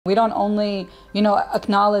We don't only,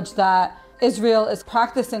 acknowledge that Israel is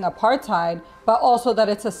practicing apartheid, but also that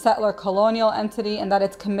it's a settler colonial entity and that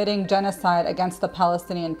it's committing genocide against the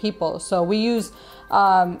Palestinian people. So we use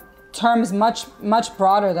terms much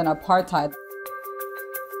broader than apartheid.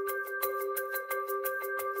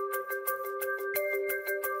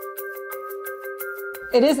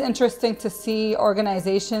 It is interesting to see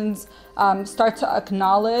organizations start to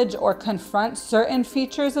acknowledge or confront certain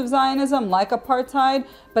features of Zionism, like apartheid,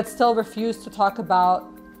 but still refuse to talk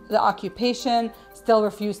about the occupation, still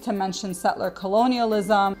refuse to mention settler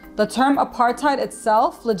colonialism. The term apartheid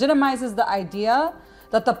itself legitimizes the idea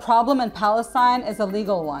that the problem in Palestine is a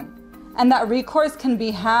legal one, and that recourse can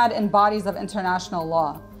be had in bodies of international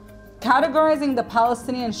law. Categorizing the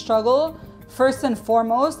Palestinian struggle first and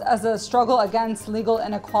foremost as a struggle against legal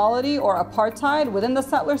inequality or apartheid within the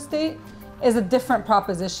settler state is a different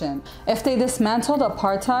proposition. If they dismantled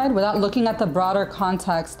apartheid without looking at the broader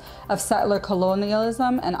context of settler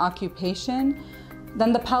colonialism and occupation,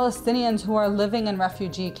 then the Palestinians who are living in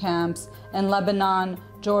refugee camps in Lebanon,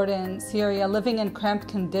 Jordan, Syria, living in cramped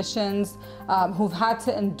conditions, who've had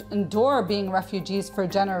to endure being refugees for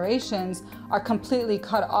generations, are completely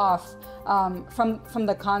cut off from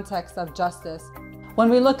the context of justice. When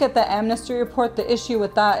we look at the Amnesty report, the issue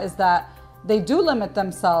with that is that they do limit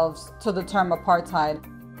themselves to the term apartheid.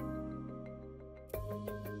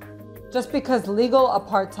 Just because legal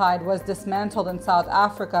apartheid was dismantled in South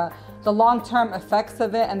Africa, the long-term effects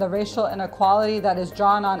of it and the racial inequality that is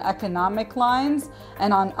drawn on economic lines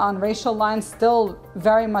and on racial lines still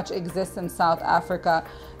very much exists in South Africa.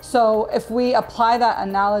 So if we apply that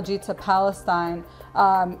analogy to Palestine,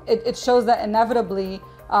 it shows that inevitably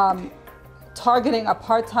targeting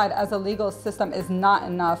apartheid as a legal system is not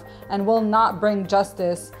enough and will not bring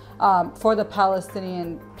justice for the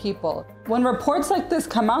Palestinian people. When reports like this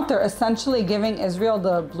come out, they're essentially giving Israel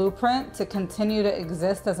the blueprint to continue to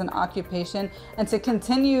exist as an occupation and to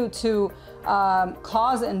continue to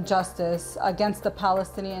cause injustice against the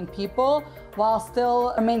Palestinian people while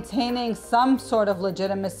still maintaining some sort of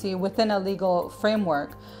legitimacy within a legal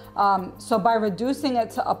framework. So by reducing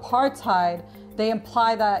it to apartheid, they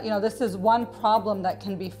imply that this is one problem that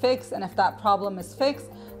can be fixed, and if that problem is fixed,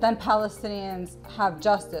 then Palestinians have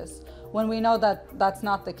justice. When we know that that's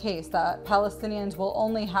not the case, that Palestinians will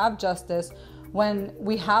only have justice when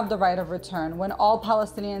we have the right of return, when all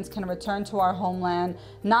Palestinians can return to our homeland,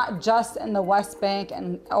 not just in the West Bank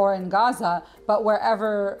or in Gaza, but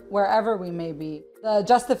wherever we may be. The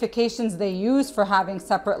justifications they use for having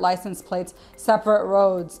separate license plates, separate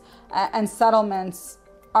roads, and settlements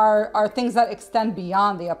are things that extend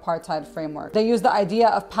beyond the apartheid framework. They use the idea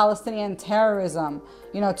of Palestinian terrorism,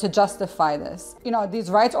 to justify this. These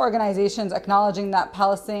rights organizations acknowledging that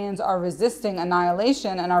Palestinians are resisting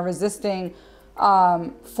annihilation and are resisting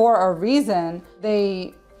for a reason,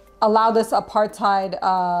 they allow this apartheid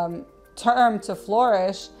term to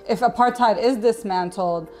flourish. If apartheid is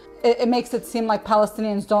dismantled, it makes it seem like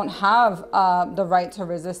Palestinians don't have the right to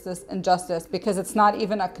resist this injustice because it's not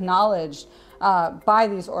even acknowledged by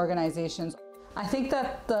these organizations. I think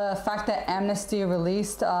that the fact that Amnesty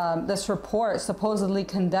released this report supposedly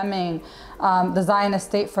condemning the Zionist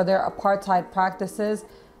state for their apartheid practices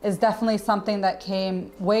is definitely something that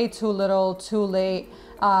came way too little, too late,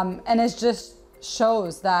 and it just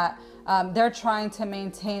shows that they're trying to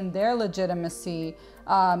maintain their legitimacy,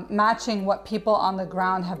 matching what people on the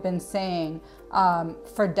ground have been saying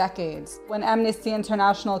for decades. When Amnesty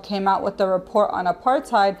International came out with the report on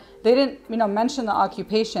apartheid, they didn't mention the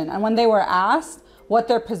occupation. And when they were asked what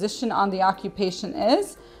their position on the occupation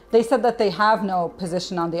is, they said that they have no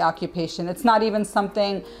position on the occupation. It's not even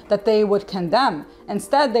something that they would condemn.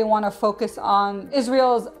 Instead, they want to focus on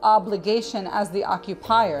Israel's obligation as the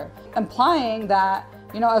occupier, implying that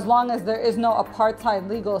as long as there is no apartheid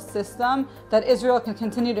legal system, that Israel can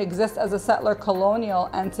continue to exist as a settler colonial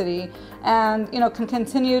entity and can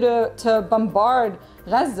continue to bombard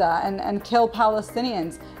Gaza and kill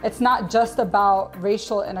Palestinians. It's not just about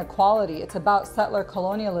racial inequality, it's about settler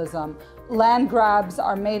colonialism. Land grabs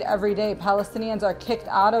are made every day. Palestinians are kicked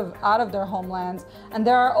out of their homelands, and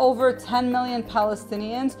there are over 10 million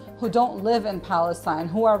Palestinians who don't live in Palestine,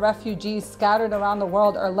 who are refugees scattered around the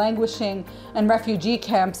world or languishing in refugee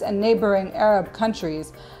camps in neighboring Arab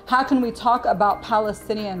countries. How can we talk about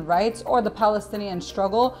Palestinian rights or the Palestinian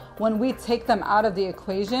struggle when we take them out of the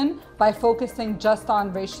equation by focusing just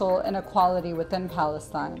on racial inequality within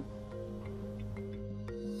Palestine?